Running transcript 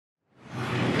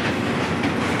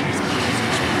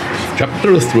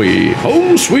Chapter 3,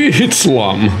 Home Sweet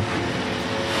Slum.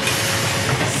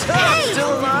 Hey,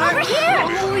 still alive? Over here!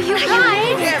 Oh, you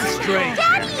guys! Get straight.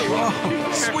 Daddy!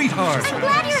 Oh, sweetheart. I'm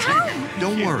glad you're home.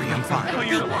 Don't worry, I'm fine.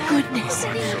 Thank goodness.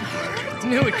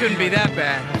 Knew it couldn't be that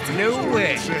bad. No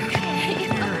way. It's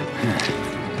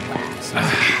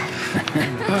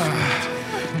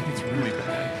really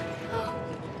bad.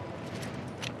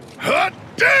 Hot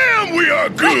damn, we are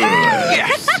good!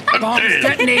 Yes! Bombs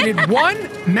detonated 1,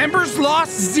 members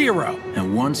lost 0.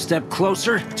 And one step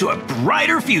closer to a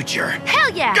brighter future. Hell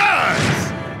yeah!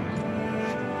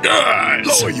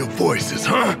 Guys! Lower your voices,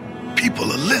 huh?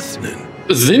 People are listening.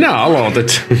 Sinä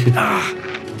aloitit.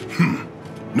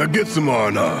 Now get some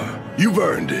R&R. You've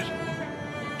earned it.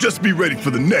 Just be ready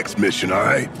for the next mission, all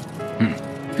right?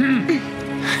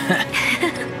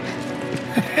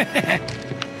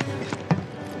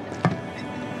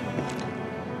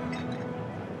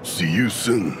 See you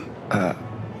soon.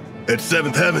 At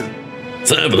 7th Heaven.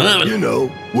 7th Heaven. You know,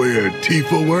 where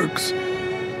Tifa works.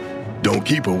 Don't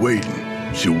keep her waiting.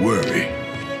 She'll worry.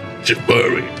 She'll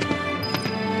worry.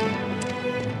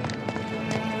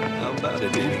 How about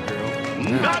it, baby girl?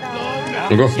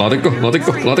 Onko laatikko?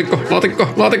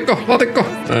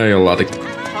 Ei oo laatikko.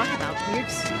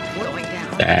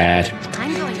 Dad.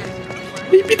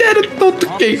 Ei pitänyt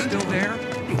notkia. Still there?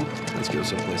 Let's go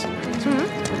someplace.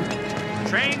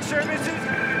 Train services?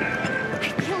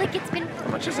 I feel like it's been...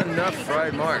 How much is enough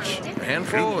fried march? A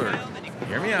handful or...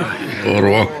 Hear me out.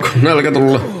 Ruokko. Nälkä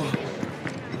tulla.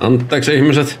 Anteeksi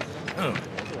ihmiset.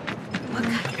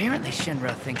 Apparently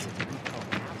Shinra thinks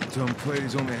Some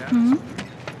plays only have...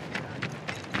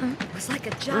 It was like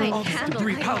a giant candle.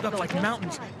 debris piled up like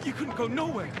mountains. You couldn't go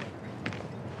nowhere.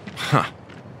 Huh.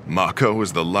 Mako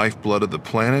is the lifeblood of the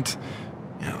planet?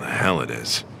 Yeah, the hell it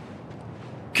is.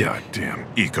 Goddamn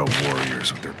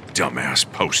eco-warriors with their dumbass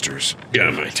posters.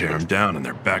 Yeah, I tear them down and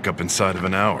they're back up inside of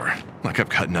an hour. Like I've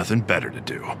got nothing better to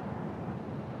do.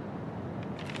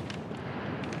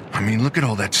 I mean, look at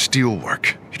all that steel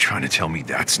work. You trying to tell me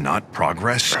that's not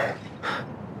progress?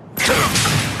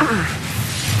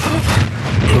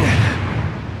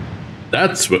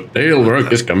 That's what Dale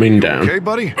work is coming down. Okay,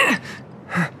 buddy?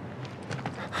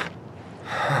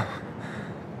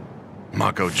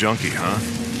 Mako junkie, huh?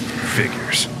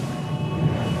 Figures.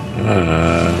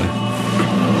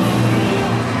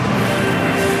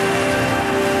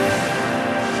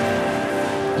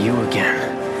 You again.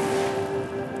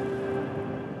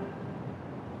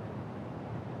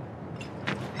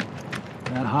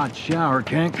 That hot shower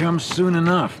can't come soon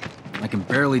enough. I can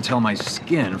barely tell my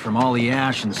skin from all the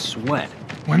ash and sweat.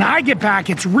 When I get back,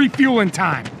 it's refueling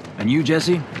time. And you,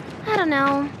 Jesse? I don't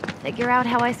know. Figure out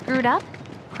how I screwed up?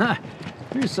 Ha!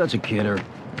 You're such a kidder.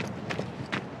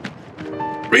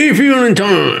 Refueling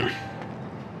time.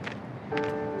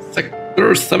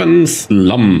 Sector 7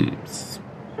 slums.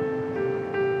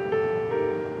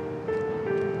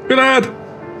 Good night.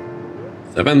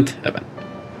 7th Heaven.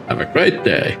 Have a great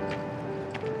day.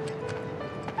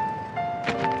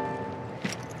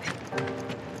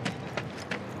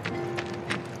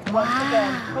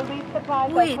 Wow.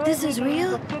 Wait, this is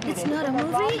real? It's not a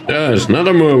movie? Yeah, it's not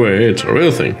a movie, it's a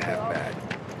real thing.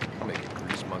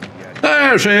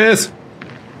 There she is!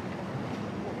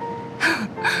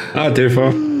 Hi,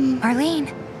 Tifa. Arlene.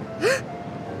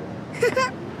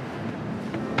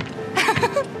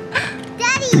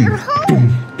 Daddy, you're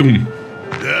home!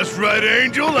 That's right,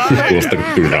 Angel. Tuosta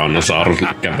kyllä on Saarus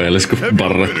kävelis, kun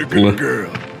barre tulee.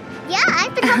 Girl. Yeah,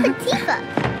 I've been helping Tifa.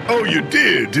 Oh, you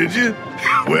did you?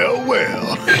 Well,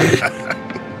 well.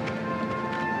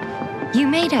 You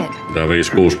made it. Tää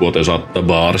 5-6-vuotias saattaa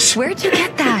baarissa. Where'd you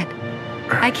get that?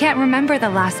 I can't remember the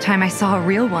last time I saw a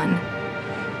real one.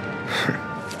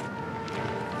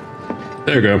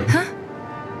 There you go. Huh?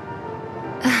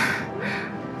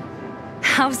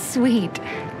 How sweet.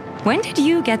 When did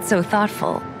you get so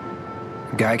thoughtful?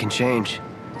 Guy can change.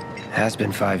 Has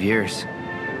been 5 years.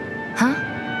 Huh?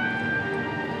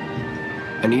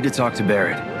 I need to talk to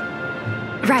Barrett.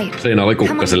 Right. Siinä oli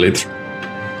kukkaselit.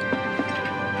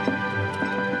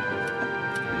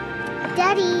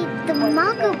 Daddy, the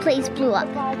Mako place blew up.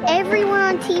 Everyone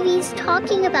on TV's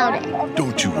talking about it.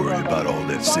 Don't you worry about all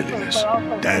that silliness.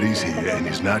 Daddy's here and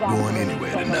he's not going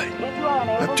anywhere tonight.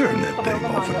 Now turn that thing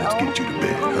off and let's get you to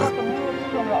bed, huh?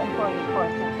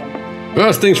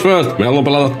 First things first, me haluan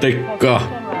pelata tikkaa.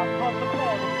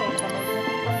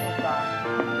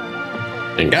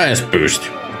 Enkä edes pysty.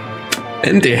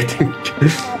 En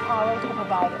tietenkään.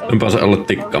 En pääse olla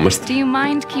tikkaamasta. Do you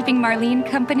mind keeping Marlene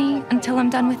company until I'm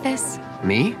done with this?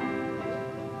 Me?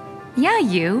 Yeah,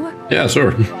 you. Yeah,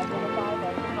 sure.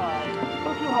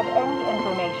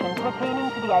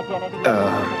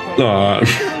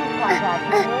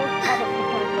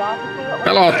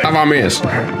 Pelottava mies.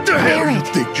 What the hell you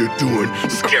think you're doing,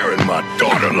 scaring my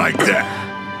daughter like that?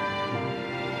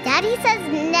 Daddy says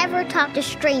never talk to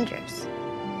strangers.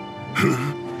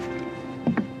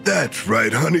 That's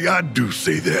right, honey, I do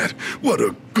say that. What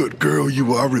a good girl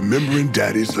you are remembering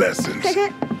Daddy's lessons.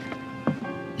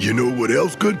 You know what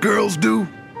else good girls do?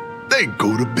 They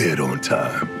go to bed on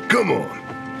time. Come on.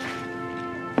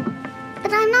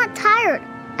 But I'm not tired.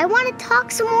 I want to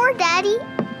talk some more, Daddy.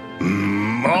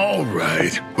 All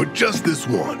right, but just this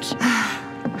once.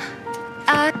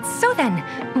 So then,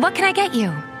 what can I get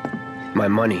you? My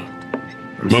money.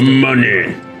 My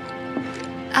money.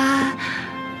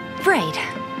 Right.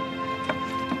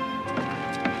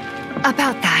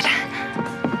 About that.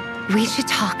 We should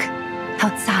talk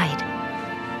outside.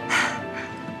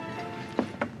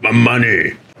 My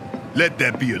money. Let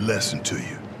that be a lesson to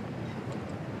you.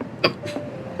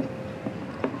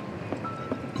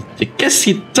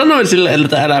 Sanoin sille,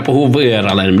 että älä puhu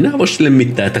vieraalle, niin minä vois sille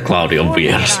mitään, että Cloud on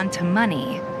vieras. On to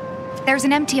money. There's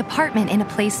an empty apartment in a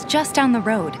place just down the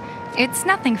road. It's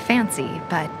nothing fancy,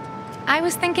 but I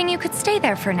was thinking you could stay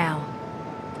there for now.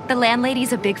 The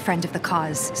landlady's a big friend of the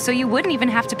cause, so you wouldn't even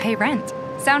have to pay rent.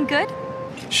 Sound good?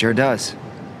 Sure does.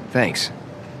 Thanks.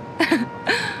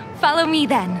 Follow me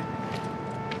then.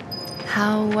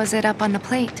 How was it up on the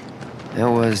plate? It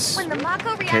was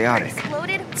chaotic.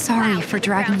 Sorry for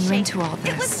dragging you into all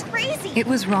this. It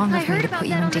was wrong of me to put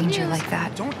you in danger like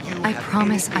that. I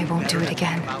promise I won't do it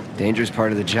again. Danger's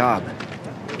part of the job.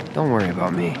 Don't worry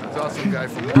about me.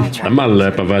 Tämän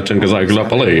leipäväitsän kanssa sai kyllä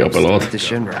paljon pelot. The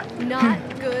Shinra. Not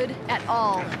good at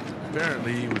all.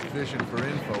 Apparently he was fishing for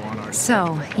info on our...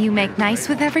 So, you make nice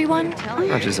with everyone?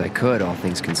 Much as I could, all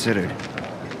things considered.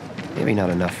 Maybe not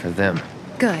enough for them.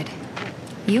 Good.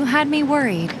 You had me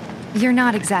worried. You're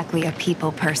not exactly a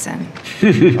people person.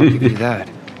 I'll give you that.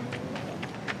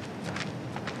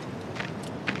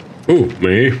 Ooh,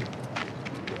 me.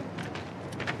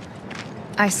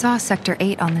 I saw Sector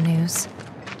 8 on the news.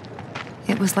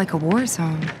 It was like a war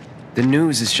zone. The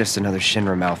news is just another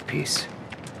Shinra mouthpiece.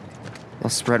 They'll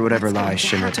spread whatever lies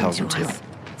Shinra tells them to.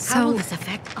 How will this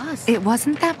affect us? It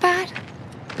wasn't that bad?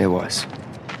 It was.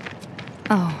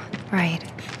 Oh, right.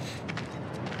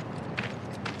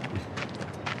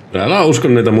 Älä usko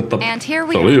niitä, mutta And here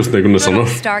we se oli just niin kuin ne sanoi.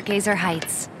 Stargazer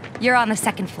Heights. You're on the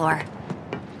second floor.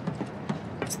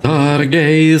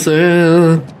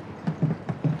 Stargazer.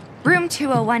 Room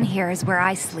 201 here is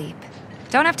where I sleep.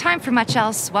 Don't have time for much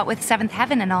else, what with Seventh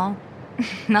Heaven and all.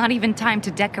 Not even time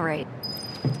to decorate.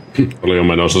 Oli jo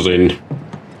menossa sinne.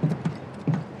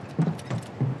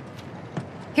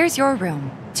 Here's your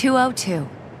room, 202.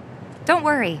 Don't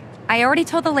worry, I already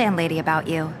told the landlady about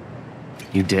you.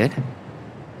 You did?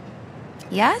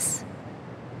 Yes?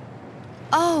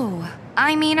 Oh,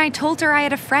 I mean, I told her I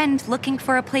had a friend looking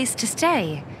for a place to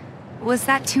stay. Was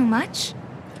that too much?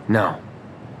 No.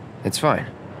 It's fine.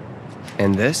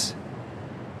 And this?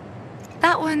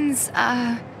 That one's,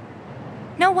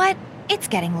 know what? It's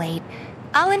getting late.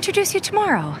 I'll introduce you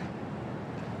tomorrow.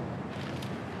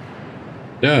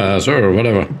 Yeah, sure,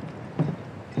 whatever.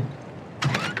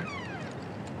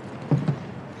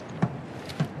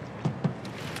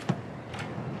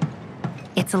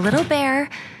 It's a little bare,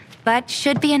 but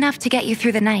should be enough to get you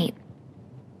through the night.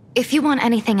 If you want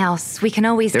anything else, we can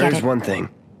always get it. There's one thing.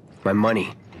 My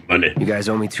money. Money. You guys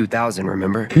owe me 2,000,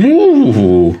 remember?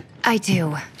 Ooh. I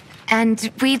do.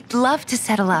 And we'd love to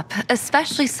settle up,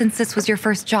 especially since this was your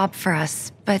first job for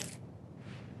us, but...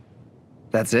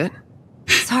 That's it?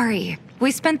 Sorry.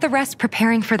 We spent the rest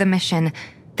preparing for the mission.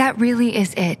 That really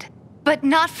is it. But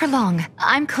not for long.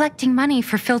 I'm collecting money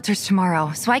for filters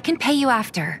tomorrow, so I can pay you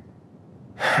after.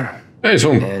 Ei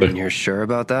sun. And you're sure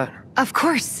about that? Of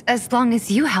course, as long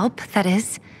as you help, that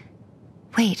is.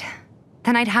 Wait,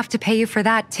 then I'd have to pay you for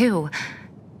that too.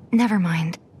 Never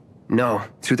mind. No,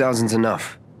 2,000's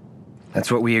enough.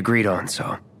 That's what we agreed on,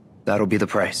 so that'll be the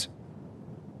price.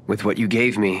 With what you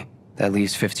gave me, that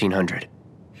leaves 1,500.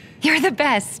 You're the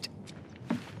best.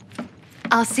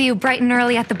 I'll see you bright and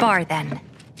early at the bar then.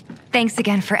 Thanks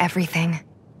again for everything.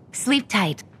 Sleep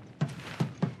tight.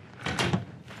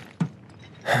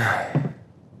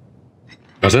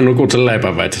 Ja sä nukut sen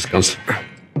leipäväitses kanssa.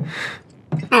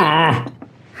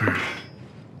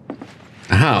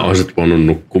 Vähän oisit voinut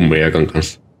nukkua miekan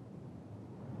kanssa.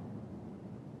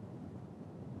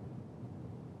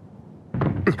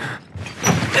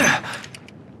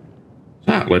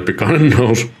 Sä olet pikainen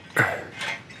nousu.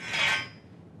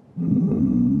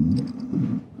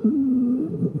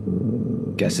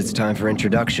 Guess it's time for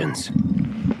introductions.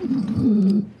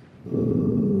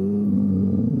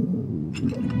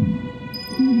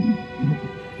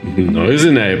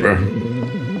 Noisy neighbor.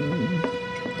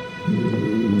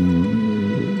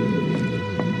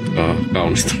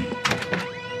 Kaunista.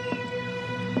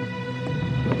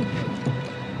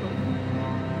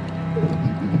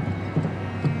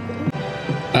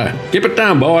 Keep it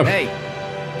down, boy. Hey,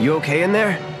 you okay in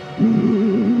there?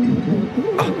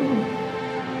 Oh.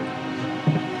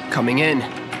 Coming in.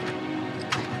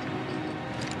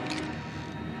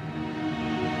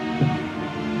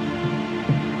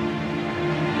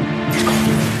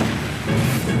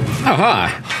 Oh, hi.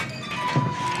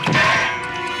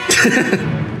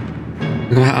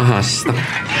 Vähän ahasta.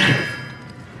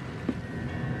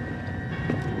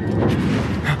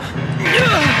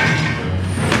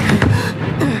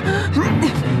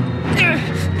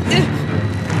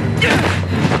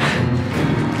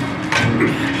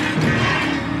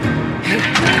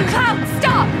 Cloud,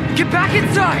 stop! Get back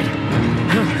inside!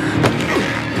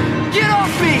 Get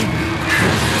off me!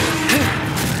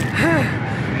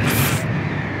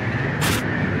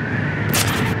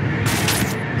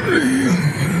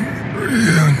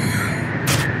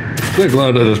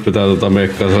 Cloud pitää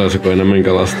meikkaa sellaisia kuin enää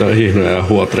minkälaista hihnoja ja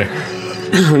huotria.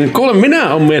 Kuule,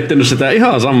 minä oon miettinyt sitä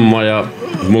ihan samaa ja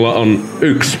mulla on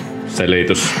yksi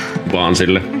selitys vaan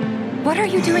sille. What are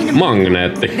you doing?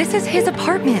 Magneetti. This is his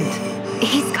apartment.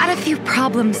 He's got a few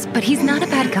problems, but he's not a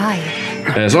bad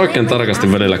guy. Se oikein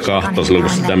tarkasti välillä kahtoo silloin,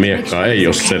 kun sitä miekkaa ei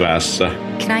ole selässä.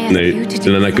 Niin,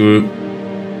 sillä näkyy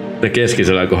ne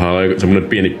keskiselän kohdalla on semmonen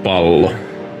pieni pallo,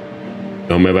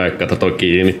 johon me veikkaa, että toi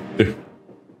kiinnittyy.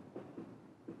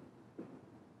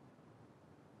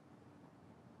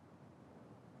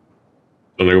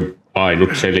 Se on niinku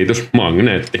ainut selitys,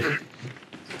 magneetti.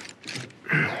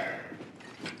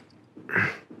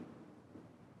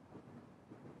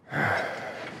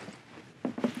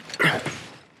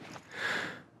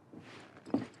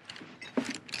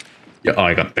 Ja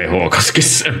aika tehokaskin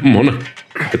semmonen.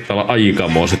 Pitää olla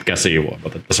aikamoiset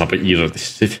käsivoimat, että saa irti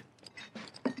sit.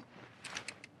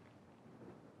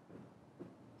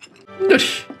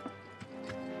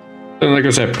 Se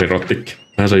näkyy seppirottikin.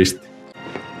 Vähän se isti.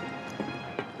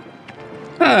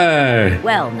 Hey!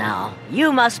 Well now,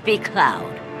 you must be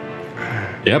Cloud.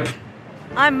 Yep.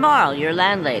 I'm Marl, your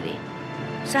landlady.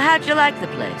 So how'd you like the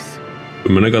place?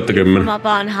 10/10. From up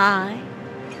on high?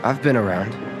 I've been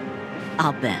around.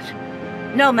 I'll bet.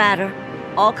 No matter.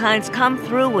 All kinds come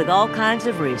through with all kinds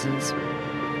of reasons.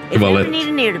 If you ever need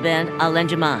an ear to bend, I'll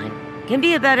lend you mine. Can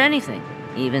be about anything,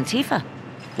 even Tifa.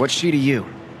 What's she to you?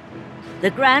 The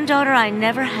granddaughter I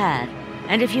never had.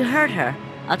 And if you hurt her,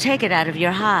 I'll take it out of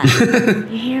your hide.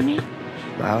 You hear me?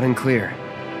 Loud and clear.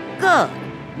 Good.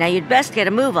 Now you'd best get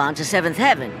a move on to 7th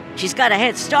Heaven. She's got a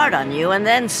head start on you and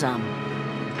then some.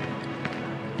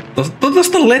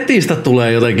 Tosta letistä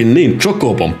tulee jotenkin niin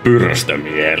Chocobon pyrstö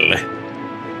mielle.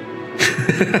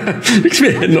 Miksi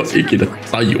me en oo ikinä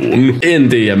tajunnut? En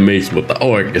tiedä miksi, mutta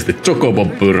oikeesti Chocobon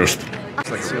pyrstö.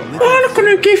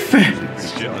 Valkoinen kiffe!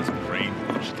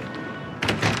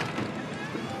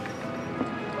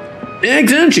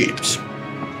 Eggs and chips.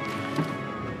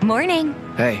 Morning.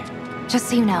 Hey. Just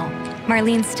so you know,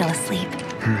 Marlene's still asleep.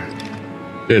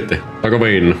 Sitten, aika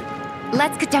viinna.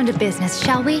 Let's get down to business,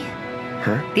 shall we?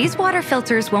 Huh? These water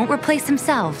filters won't replace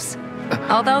themselves.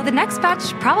 Although the next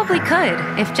batch probably could,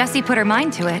 if Jessie put her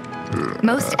mind to it.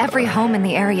 Most every home in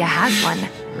the area has one.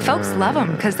 Folks love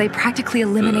them because they practically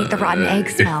eliminate the rotten egg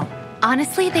smell.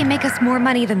 Honestly, they make us more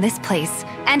money than this place.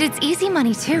 And it's easy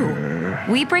money too.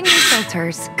 We bring new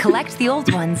filters, collect the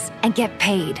old ones, and get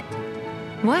paid.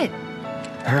 What?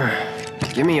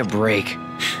 Give me a break.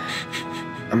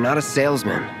 I'm not a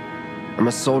salesman. I'm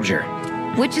a soldier.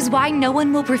 Which is why no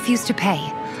one will refuse to pay.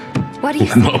 What do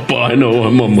you think? Mä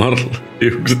painoamaan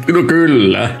Marla-hiukset. No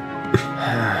kyllä.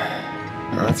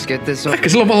 Let's get this over. Ehkä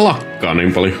sillä on vaan lakkaa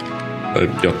niin paljon. Tai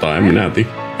jotain, minä tiedä.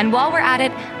 And while we're at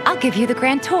it, I'll give you the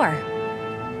grand tour.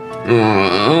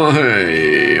 Oh,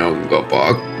 hei, onko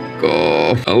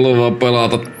pakko? Haluan vaan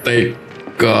pelata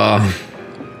teikkaa.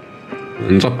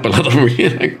 En saa pelata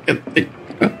mihinkään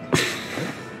teikkaa.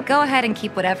 Go ahead and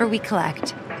keep whatever we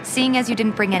collect. Seeing as you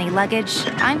didn't bring any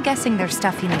luggage, I'm guessing there's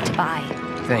stuff you need to buy.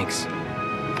 Thanks.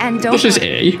 And don't This is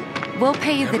A. We'll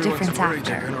pay you the difference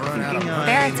after.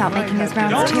 Barrett's out making his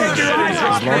rounds too.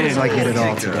 As long as I get it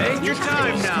all today.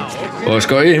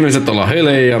 Voisiko ihmiset olla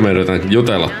hiljaa? Me yritän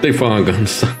jutella Tifan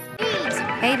kanssa.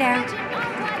 Hey there.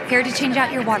 Here to change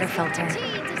out your water filter.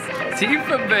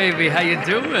 Tifa, baby, how you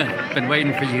doing? Been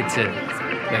waiting for you to...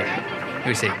 Wait,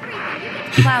 who's he?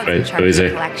 Cloud's in charge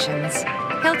of collections.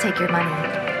 He'll take your money.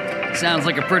 Sounds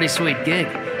like a pretty sweet gig.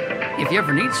 If you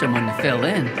ever need someone to fill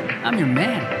in, I'm your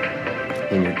man.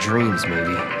 In your dreams,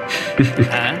 maybe.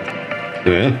 Huh?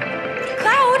 Yeah.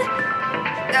 Cloud!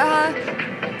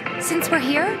 Since we're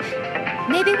here,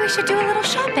 maybe we should do a little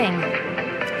shopping.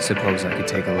 Suppose I could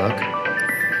take a look?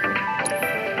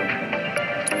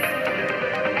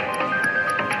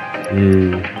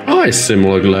 Aissi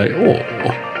mulla kyllä ei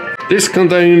oo.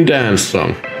 Discontinued dance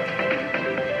song.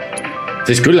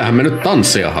 Siis kyllähän me nyt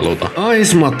tanssia haluta.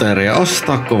 Aismateria,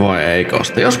 ostaako vai eikö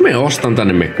osta? Jos me ostan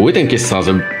tänne, me kuitenkin saa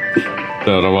sen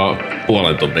seuraava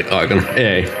puolen tunnin aikana.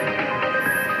 Ei.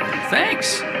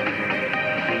 Thanks.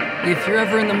 If you're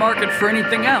ever in the market for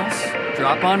anything else,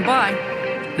 drop on by.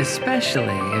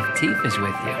 Especially if Tifa's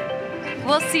with you.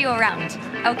 We'll see you around,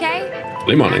 okay?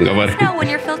 Limanen kaveri. Let us know when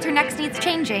your filter next needs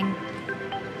changing.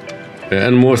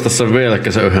 En muista sen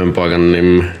vieläkään se yhden paikan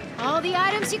nimi.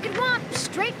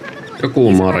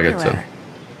 Joku market se on.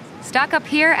 Stock up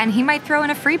here and he might throw in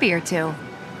a freebie or two.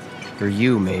 For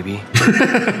you, maybe.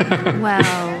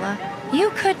 Well,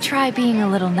 you could try being a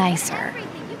little nicer.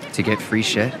 To get free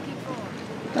shit?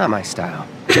 Not my style.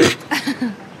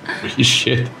 Free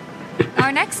shit.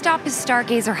 Our next stop is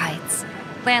Stargazer Heights.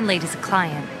 Landlady's a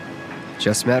client.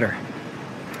 Just met her.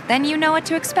 Then you know what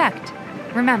to expect.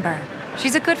 Remember,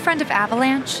 she's a good friend of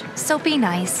Avalanche, so be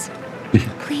nice.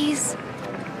 Please.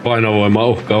 Painovoima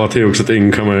uhkaavat hiukset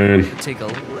incoming. Take a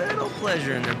little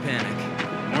pleasure in their panic.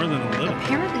 More than a little.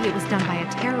 Apparently it was done by a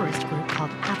terrorist group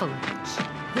called Avalanche.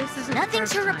 This is nothing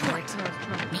to report.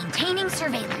 Maintaining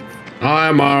surveillance.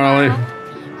 Hi, Marley.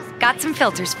 Got some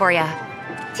filters for ya.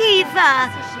 Tifa,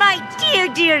 my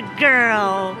dear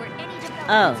girl.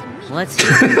 Oh, what's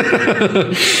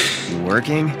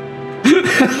working?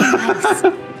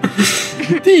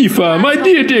 Tifa, my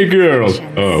dear girl.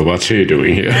 Oh, what's she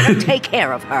doing here? Take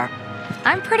care of her.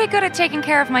 I'm pretty good at taking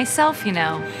care of myself, you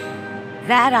know.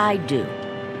 That I do.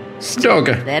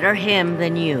 Okay. Better him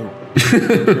than you.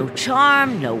 No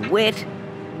charm, no wit.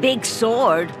 Big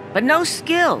sword, but no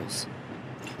skills.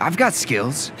 I've got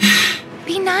skills.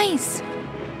 Be nice.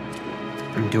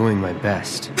 I'm doing my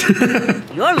best.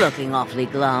 You're looking awfully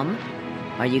glum.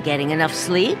 Are you getting enough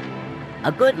sleep?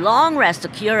 A good long rest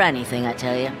will cure anything, I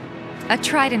tell you. A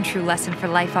tried and true lesson for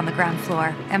life on the ground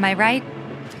floor, am I right?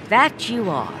 That you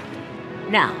are.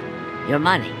 Now, your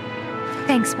money.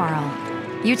 Thanks, Marl.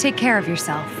 You take care of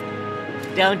yourself.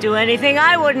 Don't do anything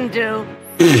I wouldn't do.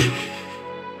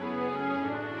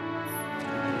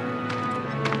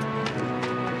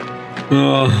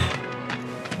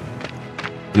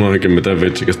 Mä oikein miten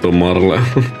vitsikäs tuo Marle.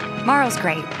 Marl's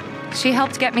great. She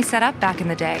helped get me set up back in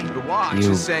the day.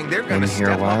 You've been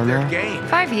here a while now?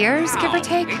 5 years, give or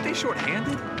take. Ain't they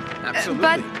short-handed?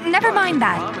 But never mind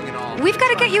that. We've got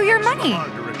to get you your money.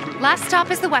 Last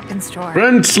stop is the weapons store.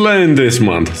 Rent slain this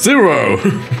month. 0.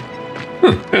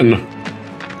 Jännä.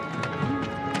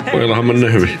 Voillahan mennä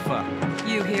hyvin.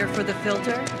 You here for the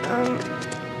filter?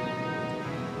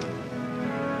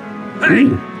 Hey!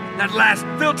 That last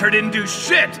filter didn't do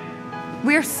shit!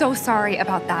 We're so sorry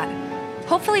about that.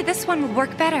 Hopefully this one will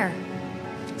work better.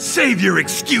 Save your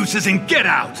excuses and get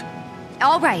out!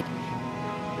 All right.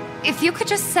 If you could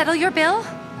just settle your bill,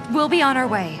 we'll be on our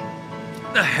way.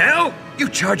 The hell? You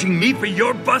charging me for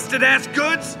your busted-ass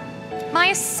goods? My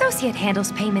associate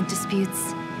handles payment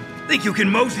disputes. Think you can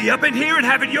mosey up in here and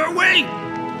have it your way?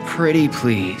 Pretty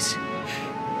please.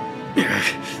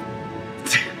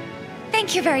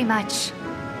 Thank you very much.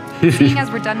 Seeing as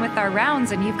we're done with our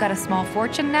rounds and you've got a small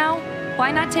fortune now,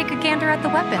 why not take a gander at the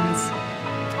weapons?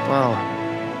 Well,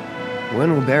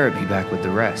 when will Barrett be back with the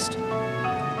rest?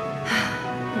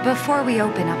 Before we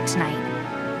open up tonight.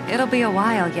 It'll be a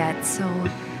while yet, so...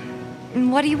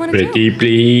 What do you want to do? Pretty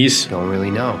please. Don't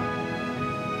really know.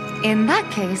 In that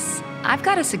case, I've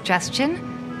got a suggestion.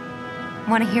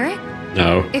 Want to hear it?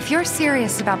 No. If you're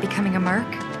serious about becoming a merc,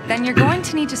 then you're going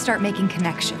to need to start making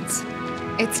connections.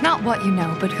 It's not what you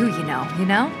know, but who you know, you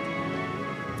know?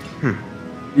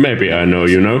 Maybe I know,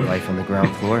 you know. Life on the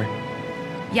ground floor.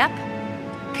 Yep.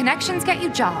 Connections get you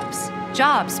jobs.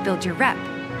 Jobs build your rep.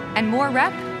 And more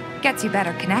rep gets you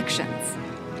better connections.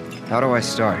 How do I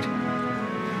start?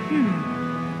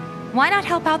 Why not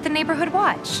help out the neighborhood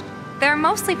watch? They're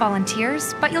mostly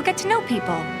volunteers, but you'll get to know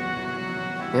people.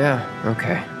 Yeah,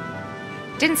 okay.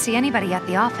 Didn't see anybody at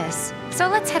the office, so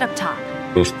let's head up top.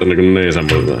 Musta niin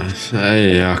semmoista.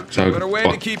 Ei jaksa. Better way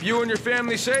to keep you and your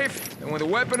family safe and with a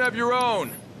weapon of your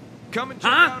own. Come and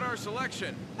check out our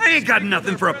selection. I ain't got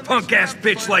nothing for a punk-ass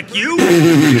bitch like you.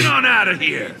 Get on out of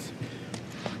here.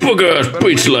 Punk-ass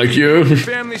bitch like you. Your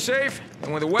family safe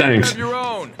and with a weapon Thanks. of your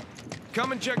own.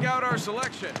 Come and check out our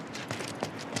selection.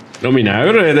 No minä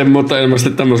yritän, mutta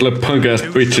ilmeisesti tämmöiselle punk-ass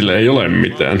bitchille ei ole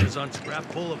mitään.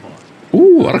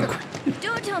 Arkku.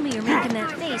 Don't tell me you're making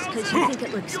that face because you think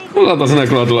it looks cool. Pelataan sinne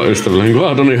Cloudilla ystäville.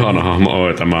 Cloud on ihana hahmo.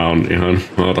 Oi, tämä on ihan...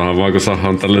 Ootahan vaan, kun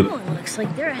saadaan tälle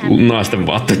naisten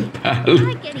vaatteet päälle.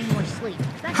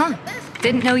 Huh.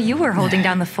 Didn't know you were holding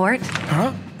down the fort.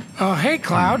 Huh? Oh, hey,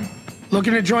 Cloud.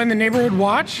 Looking to join the neighborhood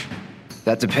watch?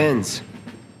 That depends.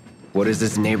 What does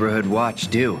this neighborhood watch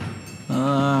do?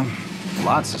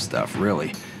 Lots of stuff,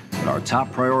 really. But our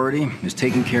top priority is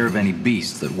taking care of any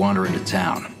beasts that wander into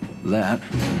town. That,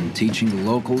 and teaching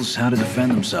the locals how to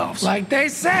defend themselves. Like they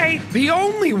say, the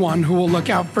only one who will look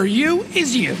out for you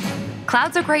is you.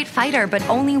 Cloud's a great fighter, but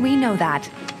only we know that.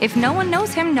 If no one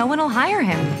knows him, no one will hire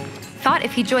him. Thought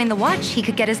if he joined the watch, he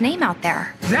could get his name out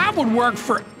there. That would work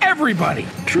for everybody.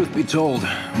 Truth be told,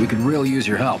 we could really use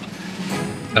your help.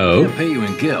 Oh? We'll pay you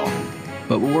in gil,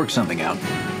 but we'll work something out.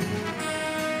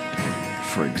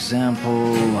 For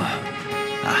example...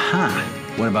 Aha!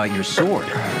 What about your sword?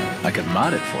 I could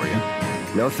mod it for you.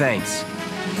 No thanks.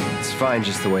 It's fine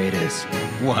just the way it is.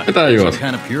 What? Some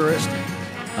kind of purist?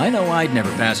 I know I'd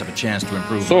never pass up a chance to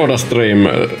improve. Soda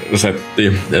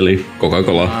Stream-setti, eli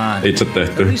Coca-Cola, itse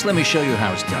tehty. At least let me show you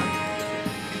how it's done.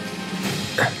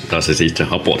 Taas siis itse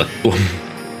hapotettu.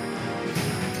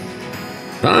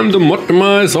 Time to mod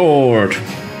my sword.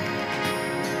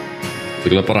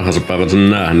 Kyllä parhaansa päivän sen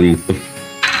nähnyt, mutta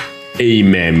ei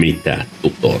mene mitään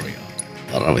tutoriaa.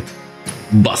 Tarvit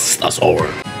Basta sword.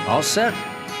 All set?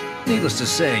 Needless to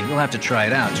say, you'll have to try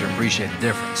it out to appreciate the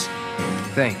difference.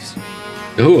 Thanks.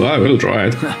 Oh, I will try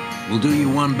it. We'll do you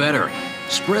one better.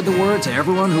 Spread the word to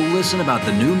everyone who listen about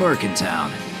the new merc in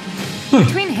town.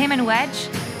 Between him and Wedge,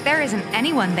 there isn't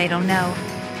anyone they don't know.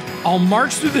 I'll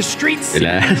march through the streets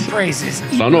singing praises.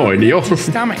 Sanoin jo.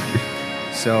 Stomach.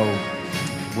 So,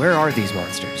 where are these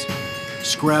monsters?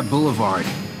 Scrap Boulevard.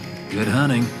 Good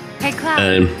hunting. Hey, Cloud,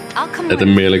 I'll come with you.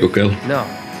 Mielikokeilla. No,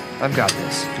 I've got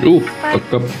this.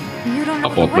 But you don't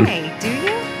know the way, do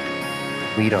you?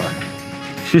 Lead on.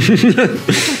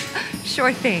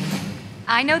 Sure thing.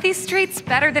 I know these streets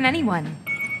better than anyone.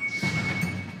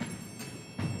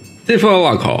 Tifa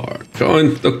Lockhart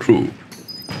joined the crew.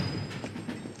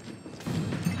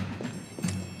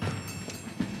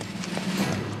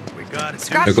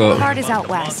 Scrap Boulevard is out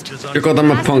west. Joko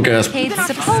tämä punk-ass... It's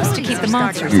supposed to keep the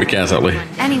monsters. Mikä se oli?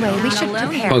 Anyway, we should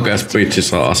prepare. Punk-ass bitchi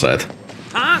saa aseet.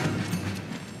 Huh?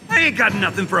 I ain't got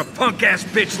nothing for a punk-ass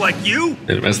bitch like you.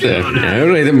 Ilmeisesti ei. Minä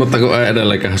yritin, mutta kun ei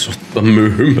edelleenkään suostuta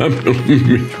myymään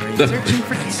mitään.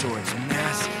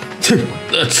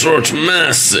 That sword's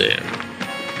massive.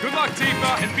 Good luck,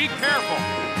 Tifa, and be careful.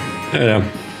 Yeah.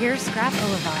 Here's Scrap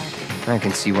Boulevard. I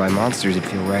can see why monsters would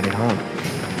feel right at home.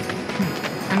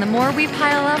 And the more we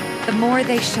pile up, the more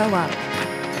they show up.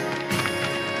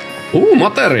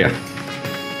 Materia.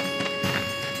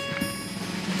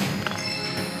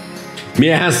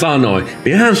 Miehän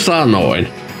sanoin.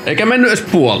 Eikä mennyt edes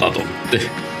puolta tuntia.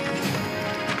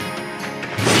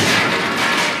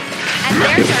 And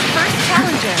there's our first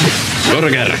challenger.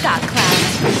 Korkeara.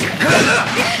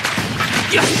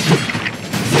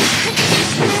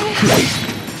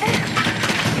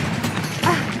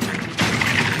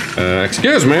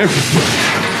 Excuse me.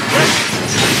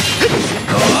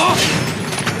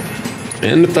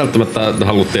 En nyt välttämättä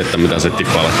halua tietää, mitä se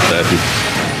Tifalle teet.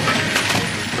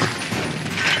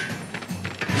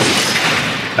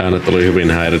 Äänet oli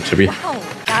hyvin häiritseviä.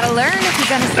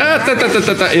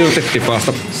 Ilti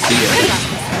Tifasta.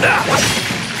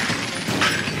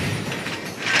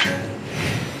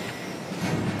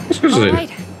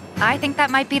 Alright, I think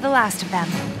that might be the last of them.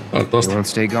 You won't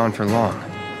stay gone for long.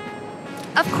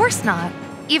 Of course not.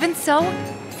 Even so,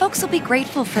 folks will be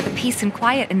grateful for the peace and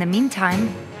quiet in the meantime.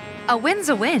 A win's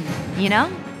a win, you know?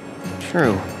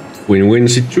 True. Win-win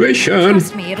situation.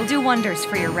 Trust me, it'll do wonders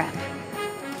for your rep.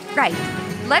 Right,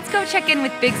 let's go check in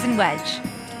with Biggs and Wedge.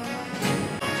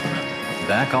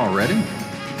 Back already?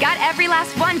 Got every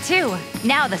last one, too.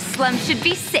 Now the slum should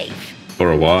be safe.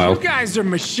 For a while. You guys are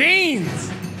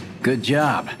machines. Good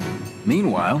job.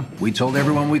 Meanwhile, we told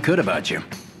everyone we could about you.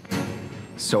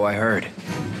 So I heard.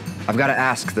 I've got to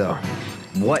ask, though.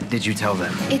 What did you tell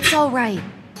them? It's all right.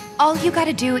 All you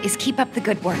gotta do is keep up the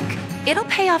good work. It'll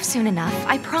pay off soon enough,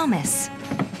 I promise.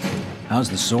 How's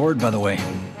the sword, by the way?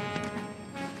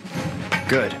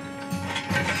 Good.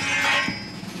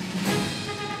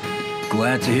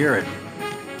 Glad to hear it.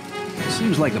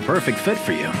 Seems like the perfect fit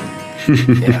for you.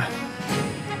 Yeah.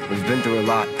 We've been through a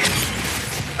lot.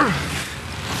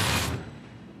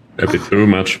 A bit too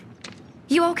much.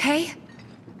 You okay?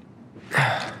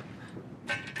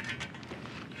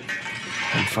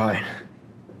 I'm fine.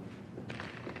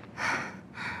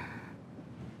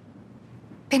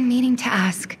 Been meaning to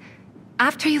ask.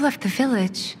 After you left the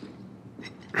village...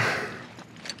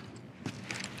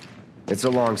 It's a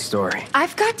long story.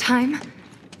 I've got time.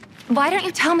 Why don't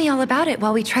you tell me all about it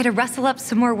while we try to rustle up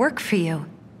some more work for you?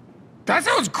 That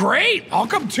sounds great. I'll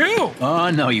come too. Oh,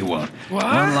 no, you won't. What?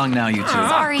 Run along now, you two.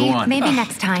 Sorry, Go on. maybe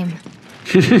next time.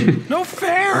 No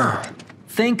fair.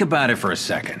 Think about it for a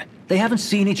second. They haven't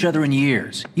seen each other in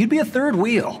years. You'd be a third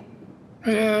wheel.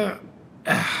 Hey,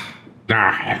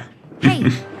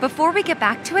 before we get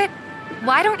back to it,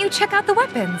 why don't you check out the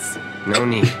weapons? No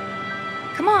need.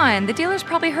 Come on, the dealer's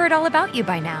probably heard all about you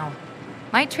by now.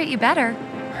 Might treat you better.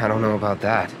 I don't know about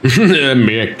that.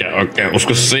 Miekkä oikein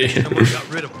usko siihen.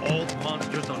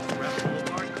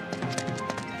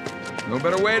 No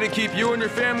better way to keep you and your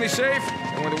family safe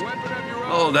than with a weapon of your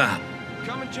own. Hold up.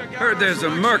 Heard there's a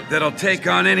merc that'll take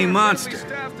on any monster.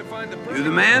 You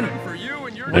the man?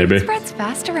 Maybe. It spreads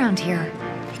fast around here.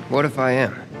 What if I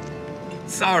am?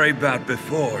 Sorry about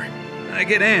before. I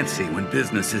get antsy when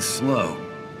business is slow.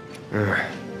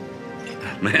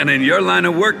 Man in your line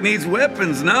of work needs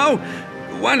weapons, no?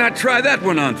 Why not try that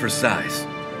one on for size?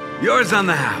 Yours on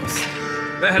the house.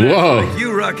 Whoa. Like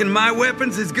you rocking my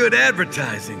weapons is good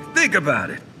advertising. Think about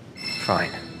it.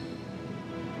 Fine.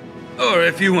 Or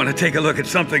if you want to take a look at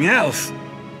something else.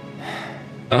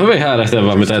 On hyvin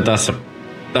häirehtivää, miten tässä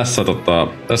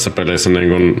pelissä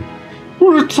niinkun...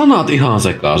 Mulla on nyt sanat ihan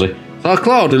sekaisin. Saa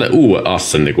Cloudille uuden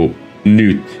assen niinku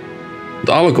nyt.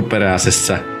 Mutta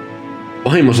alkuperäisessä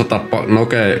vahingossa tappaa... No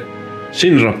okei,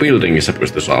 Shinra Buildingissa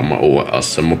pystyi saamaan uuden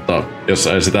assen, mutta jos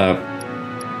ei sitä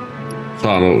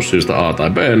saanut syystä A tai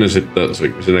B, niin sitten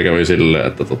siinä kävi silleen,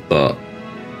 että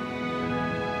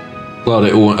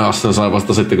Cloudin uuden assen sai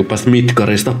vasta sitten, kun pääsi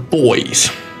Midgarista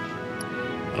pois.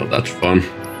 Oh, that's fun.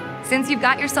 Since you've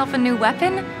got yourself a new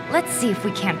weapon, let's see if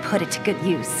we can't put it to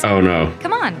good use. Oh no.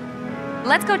 Come on,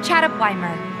 let's go chat up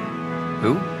Weimer.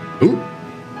 Who? Who?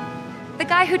 The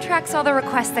guy who tracks all the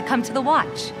requests that come to the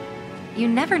watch. You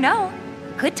never know.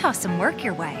 Could toss some work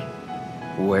your way.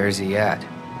 Where's he at?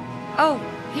 Oh,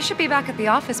 he should be back at the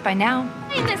office by now.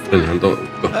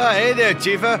 Hey there,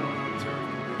 Tifa.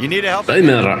 You need help?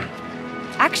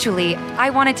 Actually, I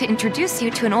wanted to introduce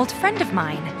you to an old friend of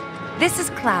mine. This is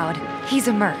Cloud. He's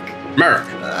a merc. Merc.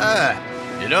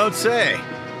 You don't say.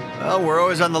 Well, we're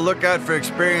always on the lookout for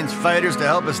experienced fighters to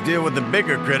help us deal with the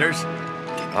bigger critters.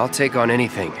 I'll take on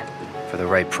anything. For the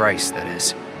right price, that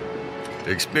is.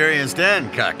 Experienced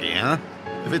and cocky, huh?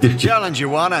 If it's a challenge you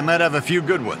want, I might have a few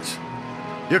good ones.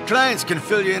 Your clients can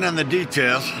fill you in on the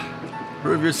details.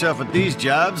 Prove yourself at these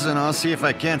jobs, and I'll see if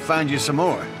I can't find you some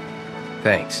more.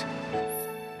 Thanks.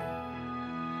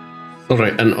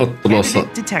 Sorry, en oo tulossa.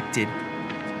 Detected.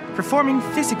 Performing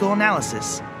physical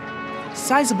analysis.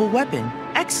 Sizable weapon,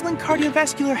 excellent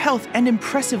cardiovascular health and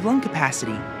impressive lung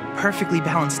capacity, perfectly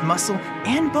balanced muscle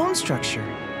and bone structure.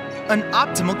 An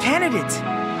optimal candidate.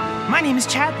 My name is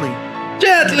Chadley.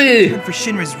 Chadley! For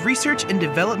Shinra's Research and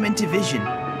Development Division.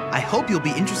 I hope you'll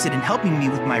be interested in helping me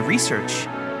with my research.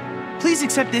 Please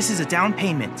accept this as a down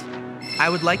payment. I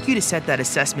would like you to set that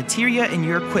assess materia in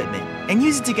your equipment and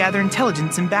use it to gather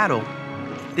intelligence in battle.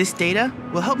 This data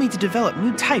will help me to develop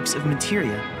new types of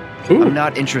materia. Ooh. I'm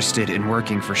not interested in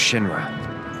working for Shinra.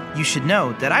 You should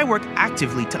know that I work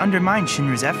actively to undermine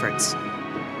Shinra's efforts.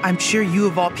 I'm sure you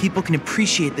of all people can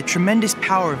appreciate the tremendous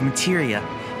power of materia,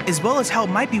 as well as how it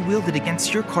might be wielded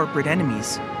against your corporate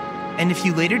enemies. And if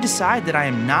you later decide that I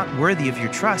am not worthy of your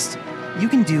trust, you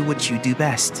can do what you do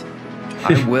best.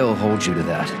 I will hold you to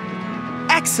that.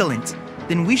 Excellent!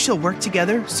 Then we shall work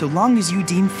together so long as you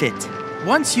deem fit.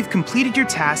 Once you've completed your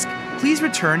task, please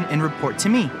return and report to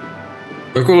me.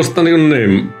 Toi kuulostaa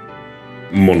niin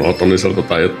monotoniselta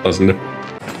tai jotain sinne.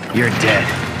 You're dead.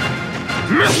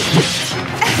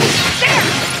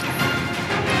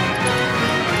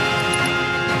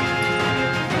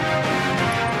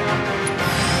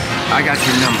 I got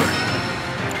your number.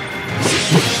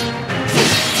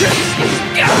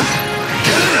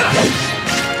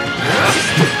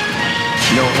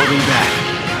 No holding back.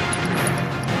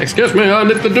 Excuse me, I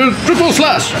need to do triple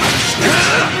slash.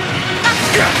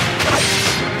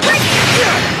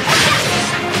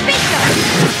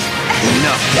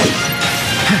 No.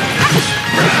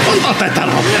 Ota tätä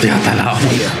rottia, täällä on.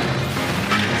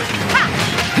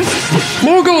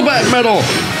 Mogul bat metal.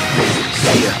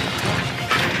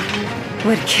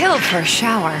 Would kill for a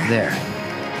shower. There.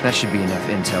 That should be enough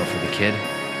intel for the kid.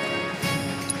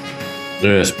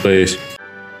 Yes, please.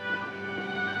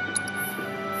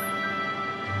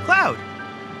 Cloud!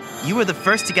 You were the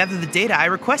first to gather the data I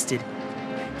requested.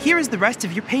 Here is the rest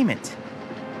of your payment.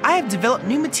 I have developed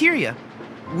new materia.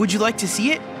 Would you like to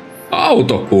see it?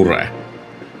 Autokure.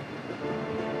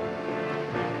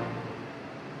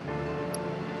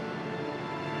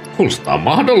 Kuulostaa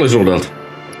mahdollisuudelta.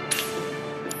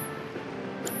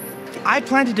 I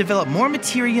plan to develop more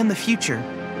materia in the future.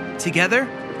 Together,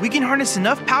 we can harness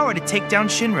enough power to take down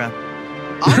Shinra.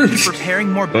 I'll be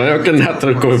preparing more battles. Oikein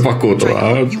näyttänyt kovin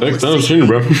vakuuttavaa. Take down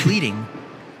Shinra.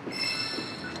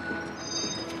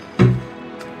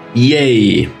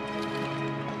 Yay!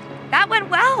 That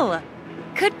went well.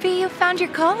 Could be you found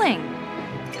your calling.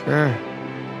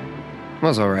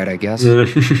 Was alright, I guess.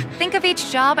 Think of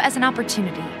each job as an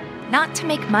opportunity. Not to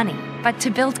make money, but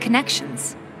to build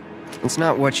connections. It's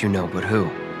not what you know, but who.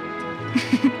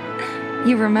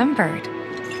 You remembered.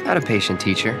 Not a patient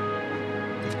teacher.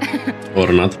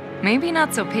 Or not. Maybe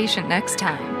not so patient next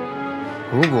time.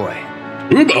 Oh boy.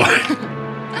 Oh boy!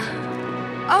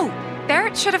 Oh,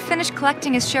 Barrett should have finished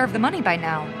collecting his share of the money by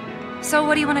now. So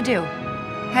what do you want to do?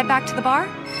 Head back to the bar?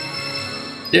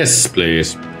 Yes,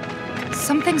 please.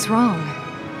 Something's wrong.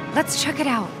 Let's check it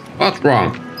out. What's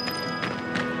wrong?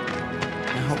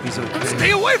 I hope he's okay.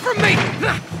 Stay away from me!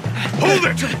 Hold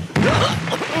it!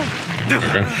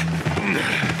 Okay.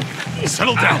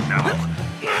 Settle down now.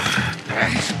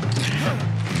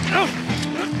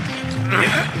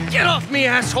 Get off me,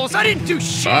 assholes! I didn't do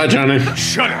shit! Bye, Johnny.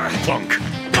 Shut up, punk.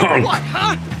 Punk. What,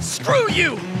 huh? Screw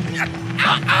you!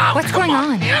 What's going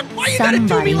on?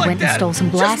 Somebody went and stole some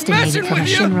blasting agent from a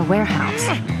Shinra warehouse.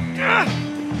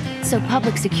 So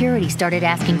public security started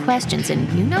asking questions, and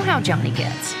you know how Johnny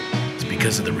gets. It's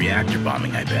because of the reactor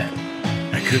bombing, I bet.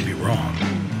 I could be wrong,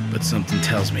 but something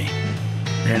tells me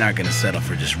they're not gonna settle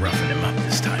for just roughing him up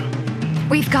this time.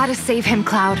 We've got to save him,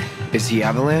 Cloud. Is he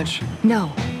Avalanche?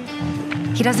 No.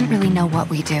 He doesn't really know what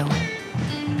we do.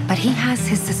 But he has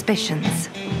his suspicions.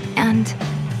 And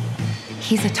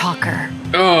he's a talker.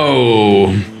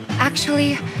 Oh.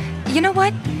 Actually, you know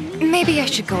what? Maybe I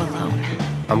should go alone.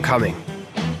 I'm coming.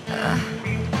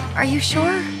 Are you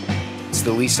sure? It's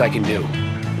the least I can do.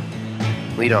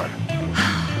 Lead on.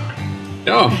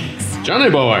 Joo, Johnny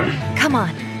Boy. Come on.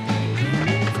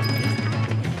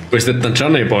 Pistetään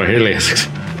Johnny Boy hiljaiseksi.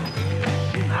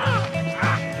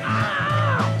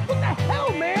 What the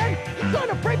hell, man? You trying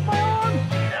to break my arm?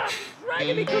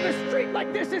 Dragging me through the street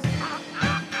like this is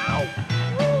cruel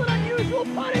and unusual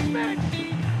punishment.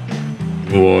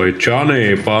 Voi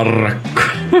Johnny parrakka.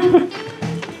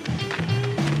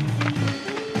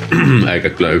 Eikä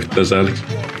kyllä yhtään sääliksi.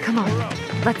 Come on,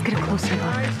 let's get a closer look.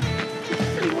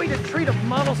 Any way to treat a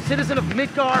model citizen of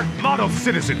Midgar? Model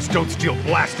citizens don't steal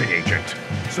blasting agent.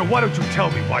 So why don't you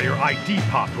tell me why your ID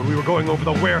popped when we were going over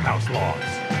the warehouse logs?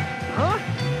 Huh?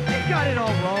 You got it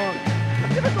all wrong.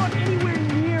 I've never gone anywhere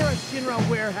near a Shinra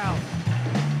warehouse.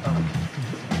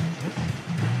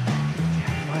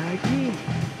 My ID.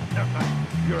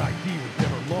 Your ID was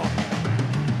never lost.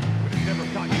 Would have never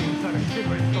got you inside a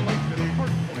Shinra installation in the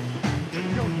first place. You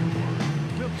know you were.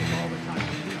 Milking all the time.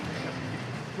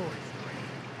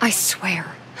 I swear,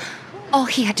 all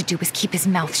he had to do was keep his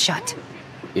mouth shut.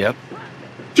 Yep.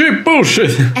 Gee,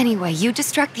 bullshit. Anyway, you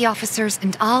distract the officers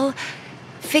and I'll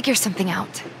figure something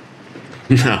out.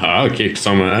 I'll kick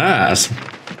some ass.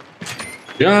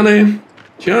 Johnny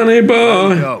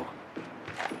Boy. Go.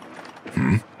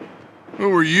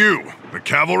 Who are you? The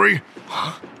cavalry?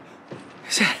 Huh?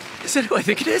 Is that who I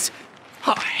think it is?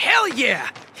 Oh, hell yeah!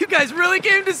 You guys really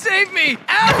came to save me!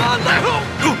 Hey! What the hell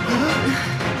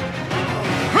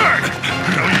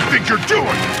you think you're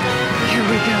doing? Here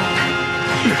we go.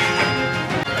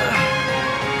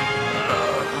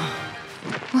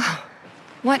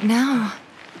 What now?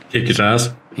 Kick his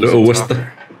ass. Uudesta.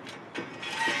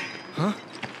 Huh?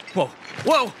 Whoa.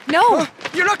 Whoa! No! Huh?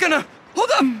 You're not gonna...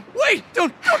 Hold up! Wait!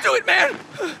 Don't do it, man!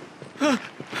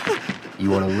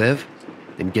 You want to live?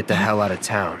 Then get the hell out of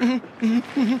town.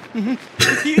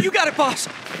 You got it, boss!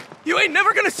 You ain't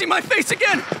never gonna see my face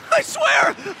again! I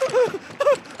swear!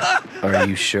 Are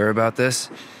you sure about this?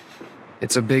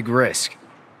 It's a big risk.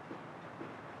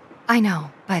 I know,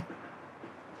 but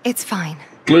it's fine.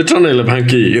 Tuli Johnnylle vähän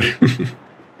kiire.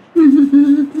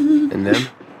 And then?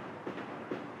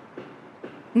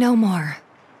 No more.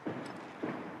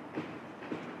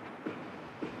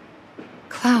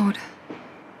 Cloud,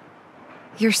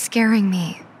 you're scaring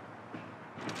me.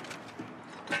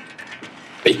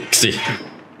 Miksi?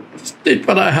 Just did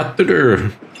what I had to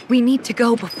do. We need to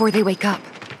go before they wake up.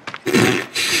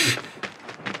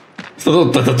 Sitä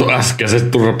totta, että tuon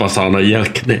äskeiset turpasaunan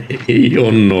jälkeen ei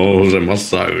ole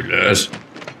nousemassa ylös.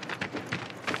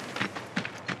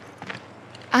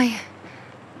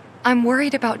 I'm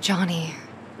worried about Johnny.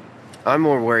 I'm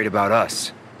more worried about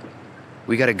us.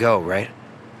 We gotta go, right?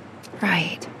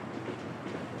 Right.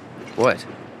 What?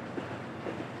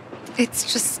 It's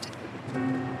just...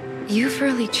 You've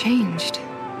really changed.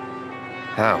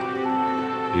 How?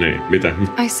 Niin, mitä?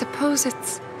 I suppose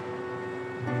it's...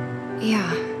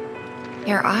 Yeah.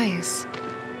 Your eyes.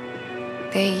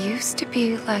 They used to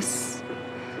be less...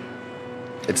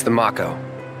 It's the Mako.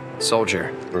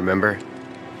 Soldier, remember?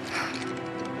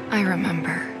 I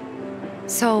remember.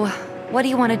 So, what do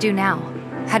you want to do now?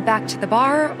 Head back to the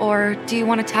bar, or do you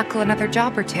want to tackle another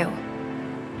job or two?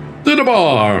 To the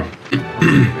bar!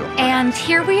 And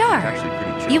here we are.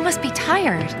 You must be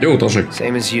tired. Joo, tosi.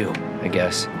 Same as you, I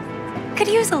guess. Could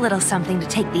use a little something to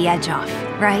take the edge off,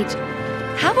 right?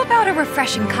 How about a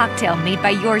refreshing cocktail made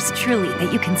by yours truly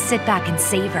that you can sit back and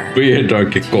savor?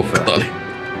 Vihdoinkin kohtaali.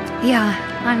 Yeah,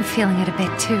 I'm feeling it a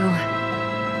bit too.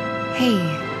 Hey,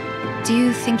 do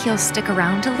you think you'll stick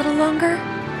around a little longer?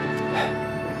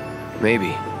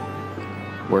 Maybe.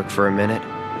 Work for a minute,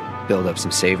 build up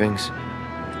some savings.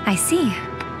 I see.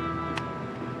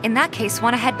 In that case,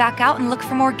 want to head back out and look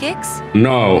for more gigs?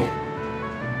 No.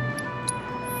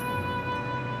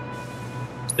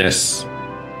 Yes.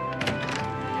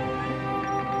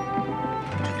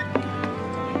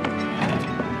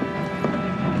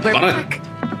 We're back.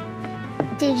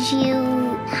 Did you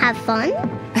have fun?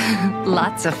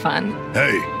 Lots of fun.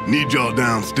 Hey, need y'all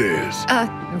downstairs.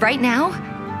 Right now?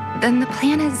 Then the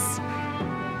plan is...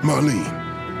 Marlene,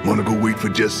 wanna go wait for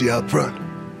Jesse out front?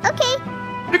 Okay.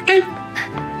 Okay.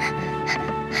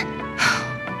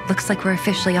 Looks like we're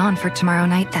officially on for tomorrow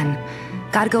night then.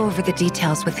 Gotta go over the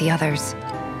details with the others.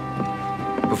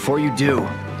 Before you do,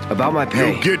 about my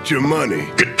pay. You'll get your money.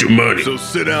 Get your money. So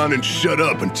sit down and shut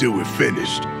up until we're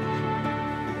finished.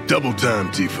 Double time,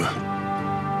 Tifa.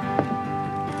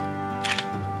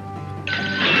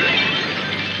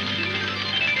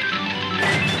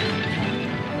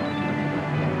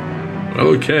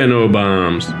 Okay, no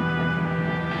bombs.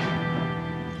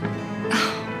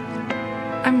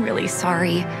 I'm really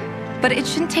sorry, but it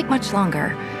shouldn't take much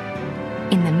longer.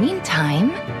 In the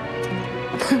meantime...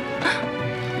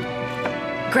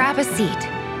 grab a seat.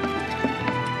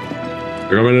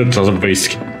 Joka me nyt saa sen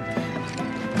viski.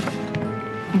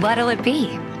 What'll it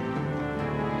be?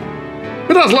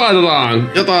 Mitäs laitetaan?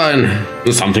 Jotain...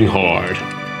 Something hard.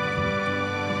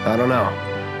 I don't know.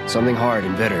 Something hard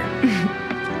and bitter.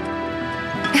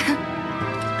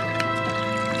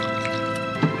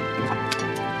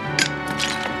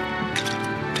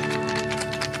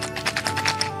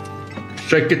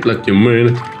 Shake it like you mean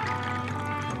it.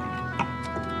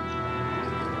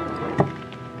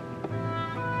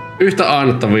 Yhtä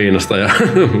ainetta viinasta ja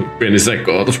pieni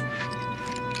sekoitus.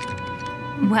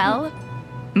 Well,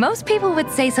 most people would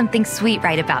say something sweet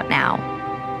right about now.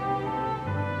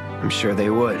 I'm sure they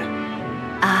would.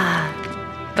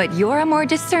 But you're a more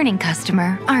discerning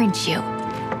customer, aren't you?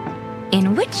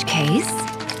 In which case...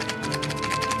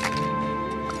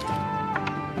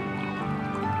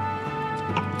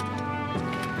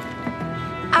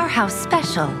 our house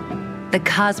special, the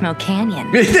Cosmo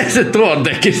Canyon. Miten se tuon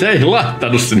teki? Se ei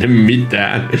laittanut sinne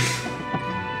mitään.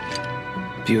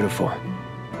 Beautiful.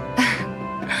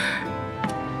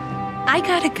 I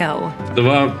gotta go. Se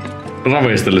vaan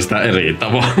ravisteli sitä eri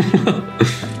tavalla.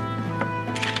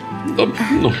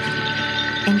 No.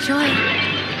 Enjoy.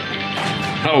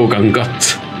 Haukan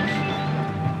katso.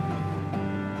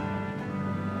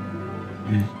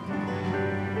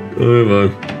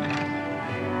 Aivan.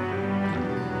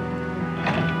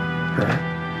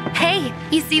 Hey,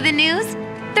 you see the news?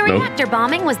 The reactor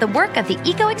bombing was the work of the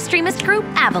eco-extremist group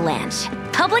Avalanche.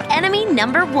 Public enemy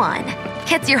 #1.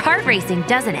 Gets your heart racing,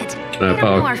 doesn't it? We don't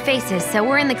know our faces, so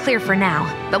we're in the clear for now.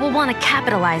 But we'll want to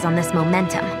capitalize on this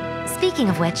momentum. Speaking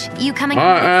of which, you coming?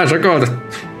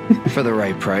 For the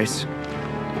right price.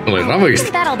 I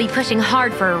think that I'll be pushing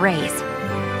hard for a raise.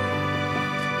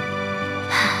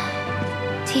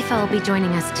 Tifa will be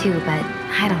joining us too, but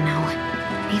I don't know.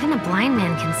 Even a blind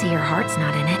man can see her heart's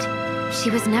not in it. She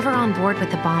was never on board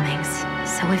with the bombings,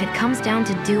 so if it comes down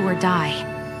to do or die,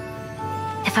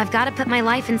 if I've got to put my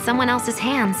life in someone else's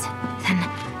hands, then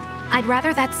I'd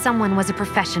rather that someone was a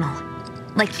professional,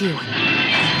 like you.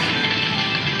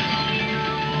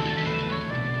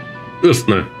 Just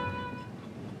näin.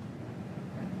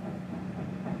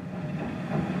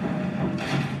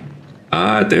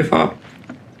 Tifa.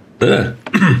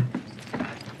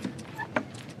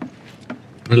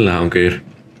 Millä on kiire?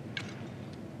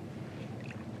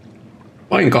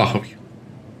 Vain kahvi.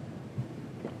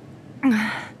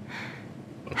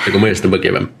 Otteko meistä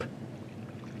väkevämpää?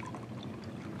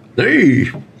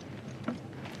 Ei!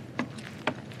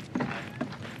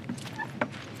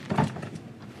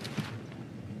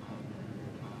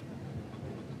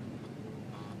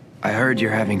 I heard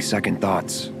you're having second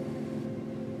thoughts.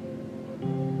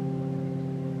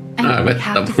 I know we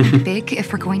have to think big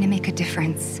if we're going to make a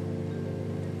difference.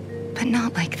 But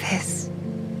not like this.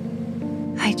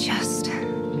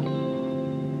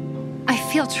 I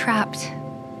feel trapped.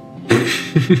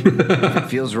 If it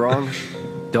feels wrong,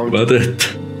 don't. But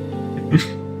it.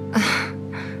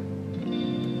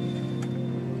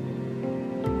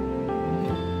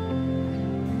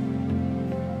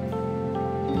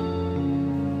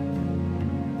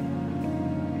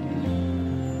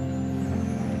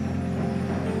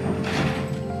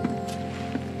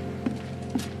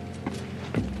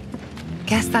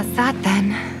 Guess that's that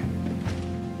then.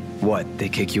 What, they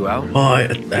kick you out? Ai,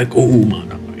 että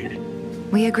kuumana.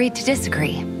 We agreed to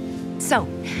disagree. So,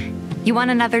 you want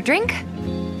another drink?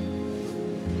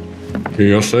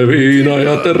 Jos se viina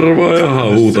ja tervaa ja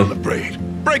hauta.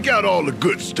 Break out all the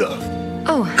good stuff.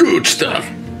 Oh. Good stuff.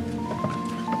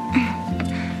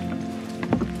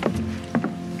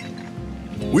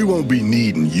 We won't be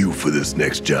needing you for this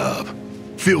next job.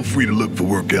 Feel free to look for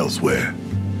work elsewhere.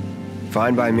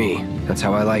 Fine by me. That's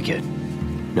how I like it.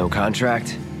 No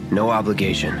contract, no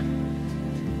obligation.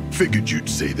 Figured you'd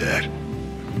say that.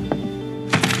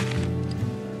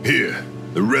 Here,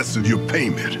 the rest of your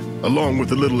payment, along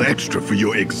with a little extra for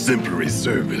your exemplary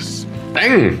service.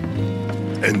 Dang!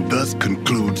 And thus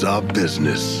concludes our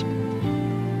business.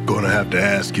 Gonna have to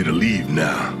ask you to leave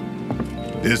now.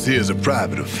 This here's a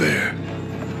private affair.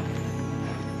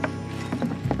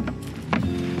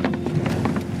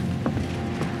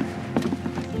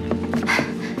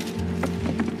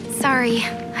 Sorry,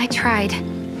 I tried.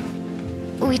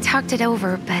 We talked it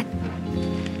over, but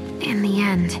in the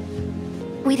end,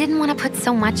 we didn't want to put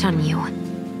so much on you.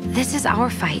 This is our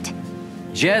fight.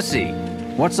 Jesse,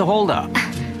 what's the holdup?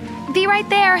 Be right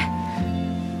there.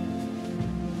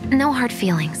 No hard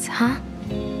feelings, huh?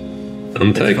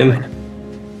 I'm taken.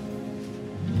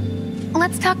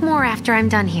 Let's talk more after I'm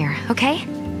done here, okay?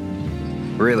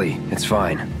 Really, it's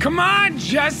fine. Come on,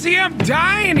 Jesse, I'm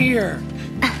dying here.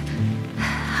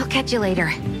 I'll catch you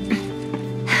later.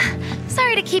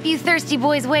 Sorry to keep you thirsty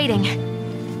boys waiting.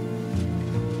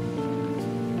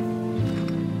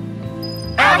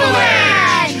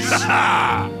 Avalanche!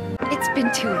 It's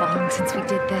been too long since we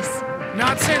did this.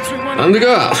 Not since we went On the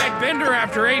go. Night Bender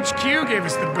after HQ gave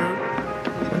us the boot.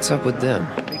 What's up with them?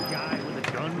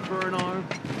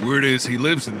 Word is he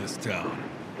lives in this town.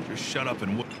 Just shut up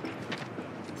and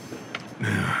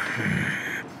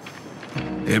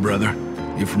Hey, brother.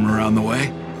 You from around the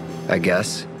way? I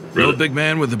guess. Real big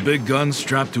man with a big gun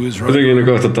strapped to his right. Jotenkin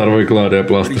kohta tarvii Claudia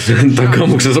Plastisen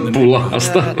takamuksensa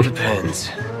pulahasta. Depends.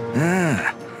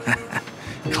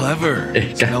 Clever.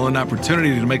 Smell an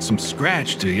opportunity to make some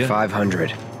scratch, do you?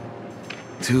 500.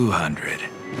 200.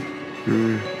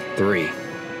 3.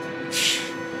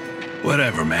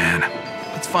 Whatever, man.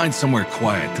 Let's find somewhere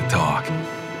quiet to talk.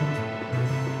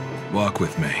 Walk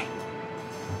with me.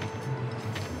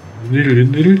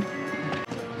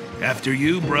 After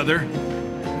you, brother.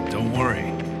 Don't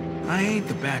worry. I ain't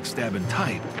the backstabbing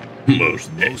type.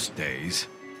 Most days.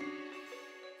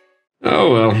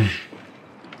 Oh well.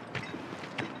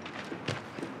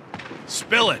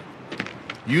 Spill it.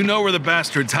 You know where the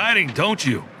bastard's hiding, don't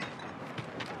you?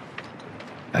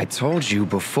 I told you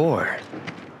before.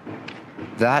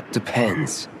 That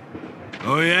depends.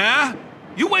 Oh yeah?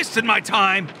 You wasted my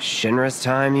time. Shinra's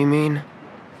time, you mean?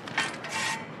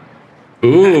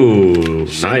 Ooh,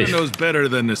 Shinra nice. knows better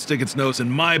than to stick its nose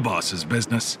in my boss's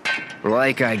business.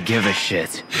 Like I give a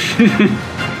shit.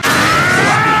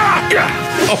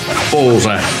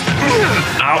 Puuse.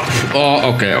 Au.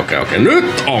 Oh, okei.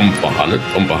 Nyt onpahan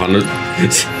nyt.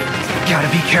 Gotta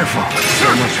be careful.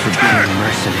 So much for being a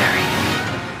mercenary.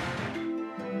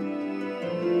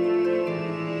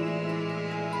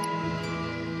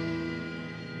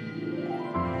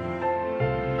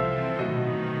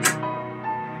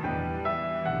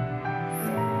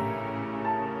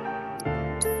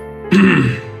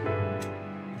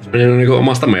 Se on niinku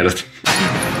omasta mielestä.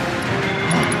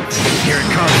 Here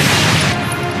it comes.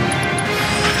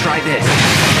 Try this.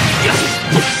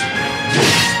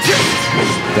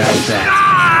 That's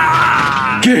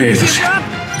that. Kiitos.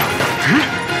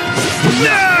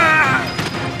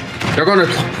 Joko nyt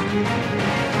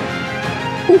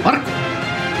Markku.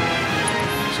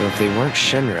 So if they weren't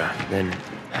Shinra, then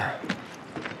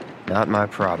not my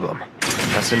problem.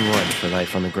 Lesson 1 for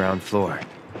life on the ground floor.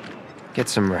 Get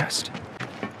some rest.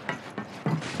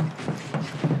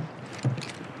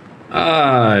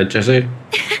 Hi, Jesse.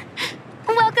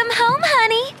 Welcome home,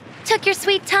 honey. Took your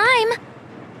sweet time.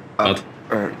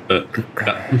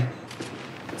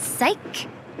 Psych.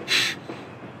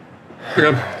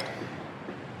 Okay.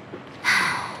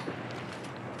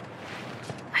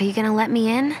 Are you gonna let me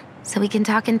in so we can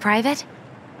talk in private?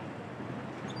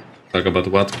 Talk about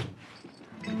what?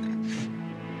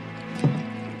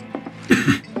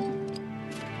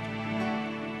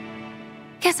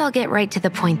 guess I'll get right to the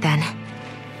point then.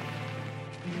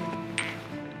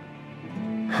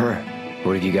 Huh.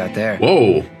 What have you got there?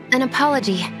 Whoa. An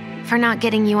apology for not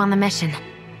getting you on the mission.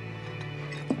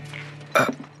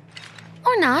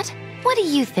 Or not. What do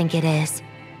you think it is?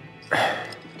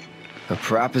 A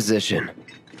proposition.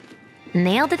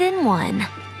 Nailed it in one.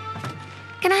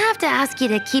 Gonna have to ask you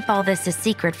to keep all this a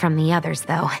secret from the others,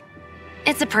 though.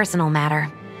 It's a personal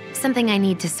matter. Something I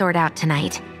need to sort out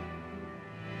tonight.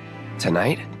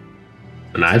 Tonight?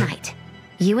 Tonight.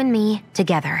 You and me,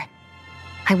 together.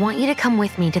 I want you to come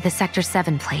with me to the Sector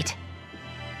 7 plate.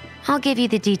 I'll give you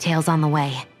the details on the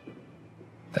way.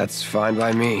 That's fine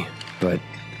by me, but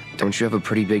don't you have a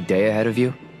pretty big day ahead of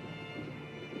you?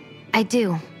 I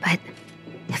do, but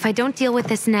if I don't deal with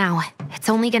this now, it's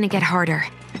only gonna get harder.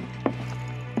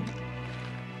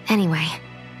 Anyway,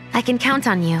 I can count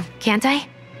on you, can't I?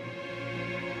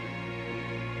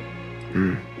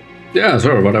 Yeah,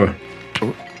 sure, whatever.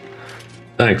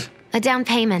 Thanks. A down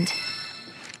payment.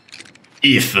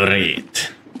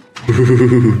 Ifrit.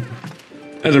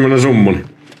 Ensimmäinen summoni.